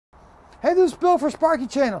Hey, this is Bill for Sparky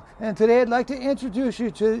Channel, and today I'd like to introduce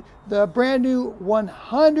you to the brand new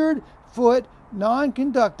 100-foot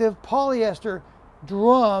non-conductive polyester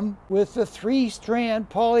drum with the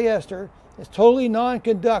 3-strand polyester. It's totally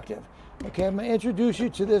non-conductive. Okay, I'm going to introduce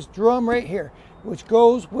you to this drum right here, which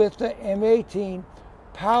goes with the M18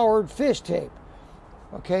 powered fish tape.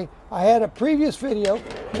 Okay, I had a previous video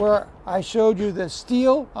where I showed you the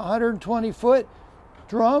steel 120-foot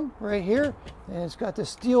drum right here, and it's got the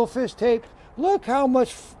steel fish tape. Look how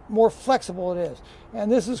much more flexible it is,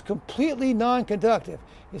 and this is completely non-conductive.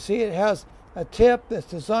 You see, it has a tip that's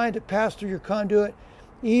designed to pass through your conduit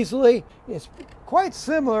easily. It's quite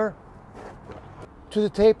similar to the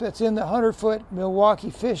tape that's in the 100-foot Milwaukee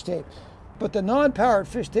fish tape, but the non-powered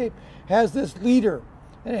fish tape has this leader,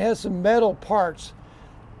 and it has some metal parts.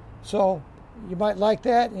 So you might like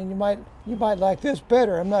that, and you might like this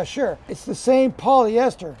better. I'm not sure. It's the same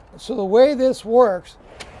polyester. So the way this works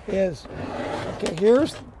is, okay,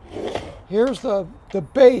 here's the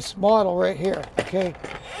base model right here. Okay,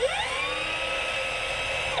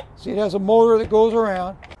 see, it has a motor that goes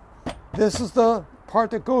around. This is the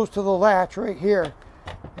part that goes to the latch right here,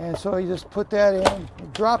 and so you just put that in,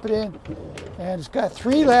 you drop it in, and it's got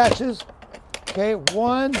 3 latches. Okay,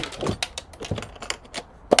 1,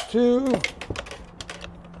 2,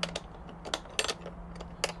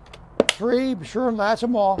 3. Be sure and latch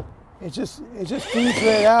them all. It just feeds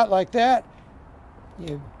right out like that.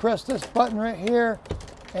 You press this button right here,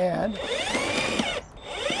 and it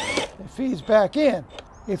feeds back in.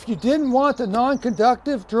 If you didn't want the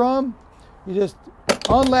non-conductive drum, you just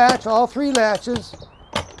unlatch all 3 latches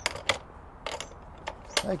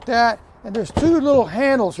like that. And there's 2 little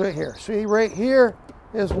handles right here. See, right here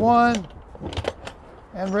is 1,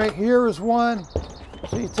 and right here is 1.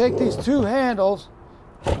 So you take these 2 handles,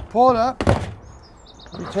 pull it up,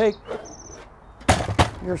 you take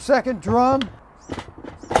your second drum,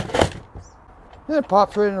 and it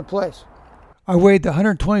pops right into place. I weighed the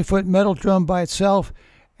 120-foot metal drum by itself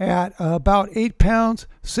at about 8 pounds,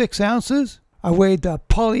 6 ounces. I weighed the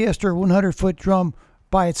polyester 100-foot drum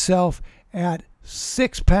by itself at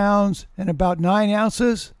 6 pounds and about 9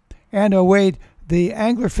 ounces. And I weighed the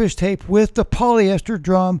anglerfish tape with the polyester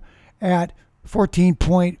drum at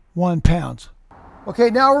 14.1 pounds. Okay,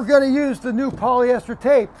 now we're going to use the new polyester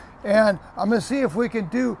tape, and I'm going to see if we can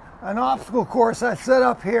do an obstacle course I set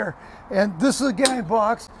up here. And this is a gang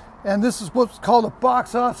box, and this is what's called a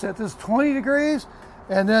box offset. This is 20 degrees,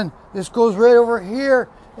 and then this goes right over here,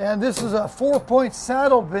 and this is a 4-point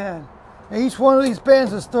saddle bend. And each one of these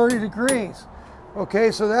bends is 30 degrees.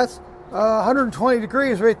 Okay, so that's 120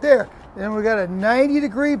 degrees right there. Then we got a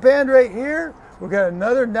 90-degree bend right here. We got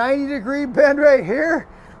another 90-degree bend right here.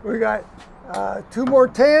 We got 2 more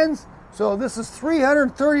 10s. So this is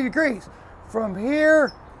 330 degrees. From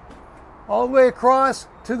here all the way across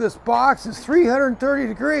to this box is 330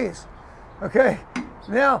 degrees. Okay,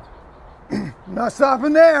 now I'm not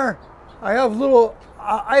stopping there. I have a little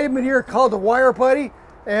item in here called the wire buddy,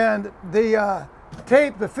 and the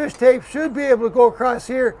tape, the fish tape, should be able to go across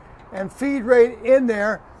here and feed right in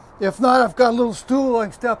there. If not, I've got a little stool I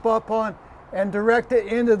can step up on and direct it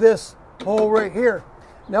into this hole right here.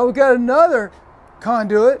 Now we've got another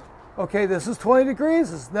conduit. Okay, this is 20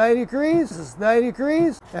 degrees, this is 90 degrees, this is 90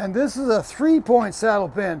 degrees, and this is a 3-point saddle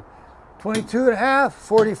bend. 22.5,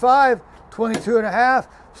 45, 22.5.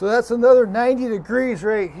 So that's another 90 degrees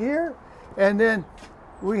right here. And then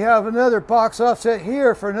we have another box offset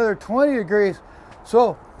here for another 20 degrees.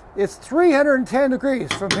 So it's 310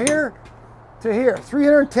 degrees from here to here.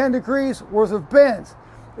 310 degrees worth of bends.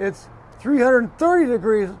 It's 330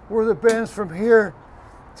 degrees worth of bends from here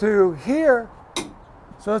to here.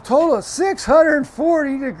 So a total of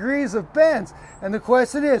 640 degrees of bends. And the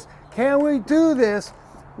question is, can we do this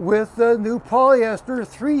with the new polyester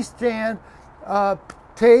 3-strand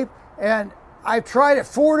tape? And I tried it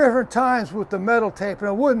 4 different times with the metal tape, and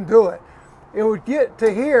it wouldn't do it. It would get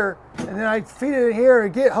to here, and then I'd feed it in here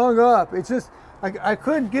and get hung up. It's just, I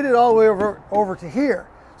couldn't get it all the way over to here.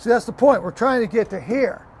 So that's the point. We're trying to get to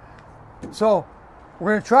here. So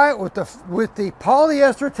we're going to try it with the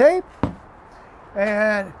polyester tape.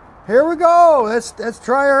 And here we go. Let's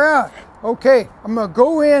try her out. Okay, I'm going to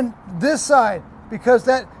go in this side because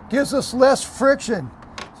that gives us less friction.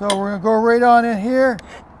 So we're going to go right on in here.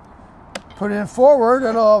 Put it in forward.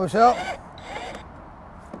 That'll always help.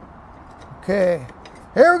 Okay,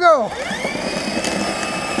 here we go.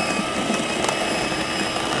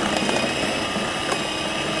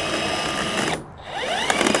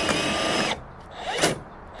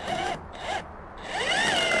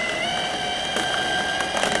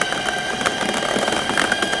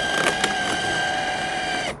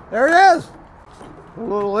 There it is. A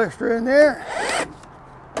little extra in there.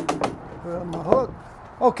 Put on my hook.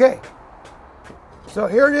 Okay. So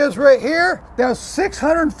here it is right here. That's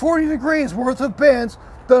 640 degrees worth of bends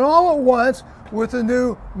done all at once with the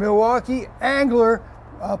new Milwaukee Angler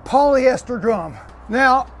polyester drum.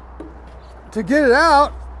 Now, to get it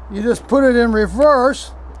out, you just put it in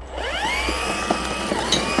reverse.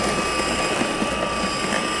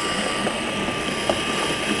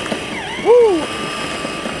 Woo!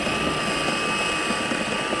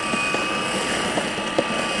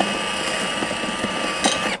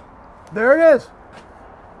 There it is.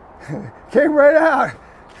 Came right out.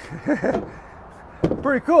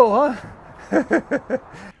 Pretty cool, huh?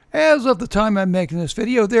 As of the time I'm making this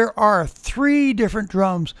video, there are 3 different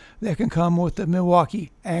drums that can come with the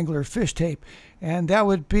Milwaukee Angler fish tape. And that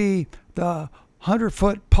would be the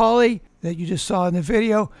 100-foot poly that you just saw in the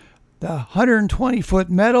video, the 120-foot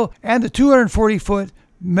metal, and the 240-foot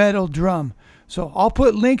metal drum. So I'll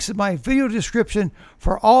put links in my video description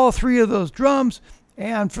for all 3 of those drums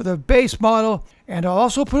and for the base model. And I'll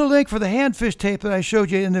also put a link for the hand fish tape that I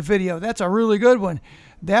showed you in the video. That's a really good one.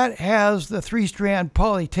 That has the 3-strand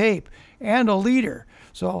poly tape and a leader.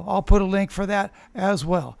 So I'll put a link for that as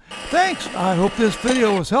well. Thanks. I hope this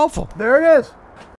video was helpful. There it is.